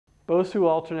Bosu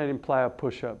alternating plyo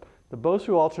push-up. The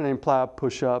Bosu alternating plyo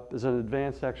push-up is an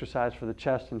advanced exercise for the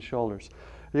chest and shoulders.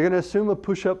 You're going to assume a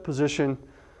push-up position,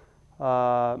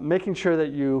 making sure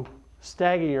that you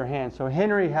stagger your hand. So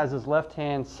Henry has his left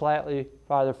hand slightly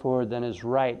farther forward than his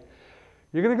right.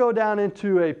 You're going to go down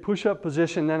into a push-up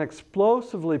position, then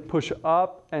explosively push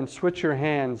up and switch your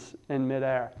hands in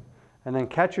midair. And then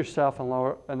catch yourself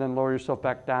and then lower yourself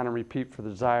back down and repeat for the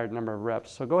desired number of reps.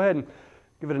 So go ahead and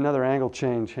give it another angle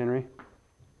change, Henry.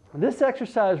 This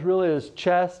exercise really is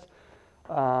chest,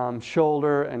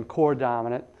 shoulder, and core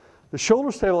dominant. The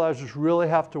shoulder stabilizers really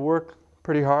have to work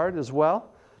pretty hard as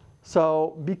well.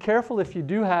 So be careful if you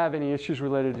do have any issues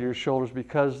related to your shoulders,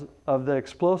 because of the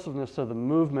explosiveness of the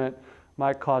movement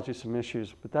might cause you some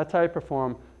issues. But that's how you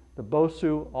perform the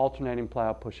Bosu alternating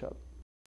plyo push-up.